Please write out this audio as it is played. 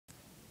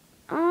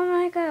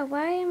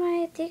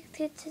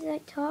addicted to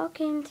like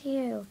talking to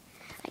you.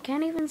 I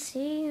can't even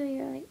see you.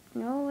 You're like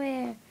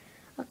nowhere.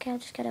 Okay, I'll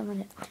just get on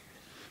with it.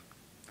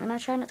 And I'll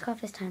try not to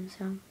cough this time,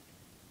 so.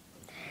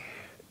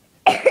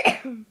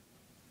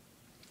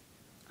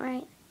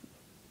 Alright.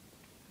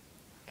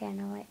 Okay,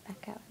 now right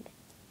back out a bit.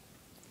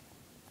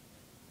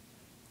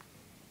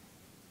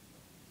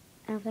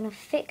 I'm gonna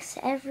fix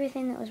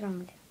everything that was wrong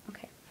with it.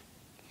 Okay.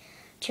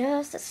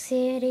 Just a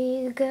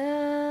city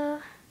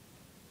girl.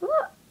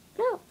 What?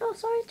 No,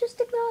 sorry, just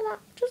ignore that.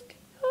 Just ignore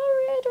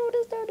it. I don't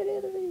understand any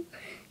other thing.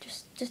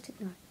 Just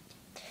ignore it.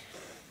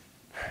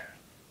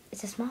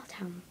 It's a small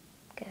town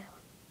girl.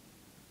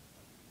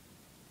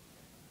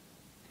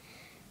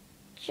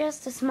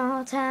 Just a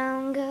small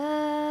town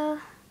girl,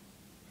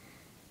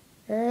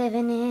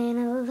 living in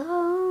a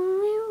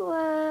lonely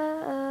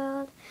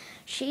world.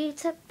 She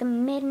took the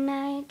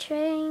midnight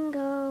train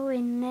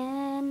going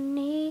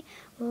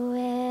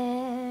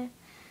anywhere.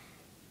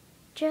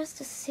 Just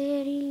a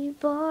city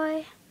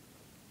boy,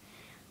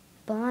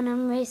 born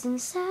and raised in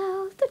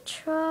South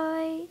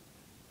Detroit.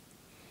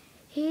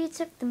 He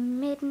took the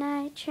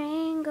midnight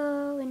train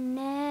going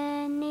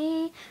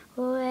anywhere.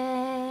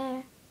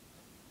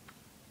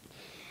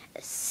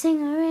 A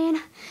singer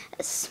in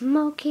a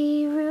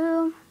smoky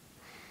room,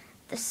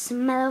 the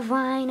smell of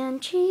wine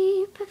and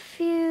cheap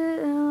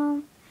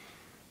perfume.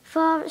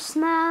 For a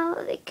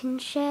smile they can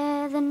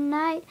share the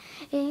night.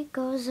 It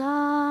goes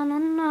on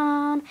and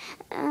on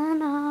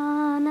and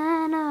on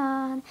and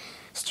on.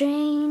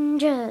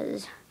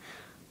 Strangers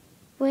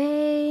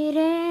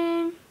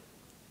waiting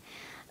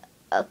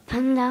up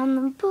and down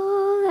the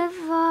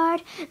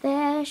boulevard,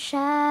 their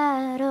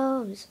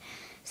shadows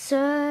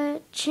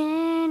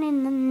searching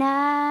in the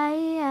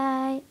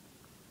night.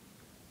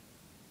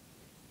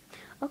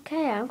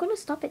 Okay, I'm gonna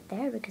stop it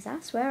there because I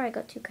swear I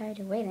got too carried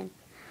away then.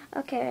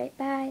 Okay, right,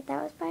 bye.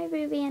 That was by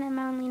Ruby and I'm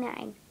only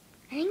 9.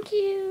 Thank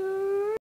you.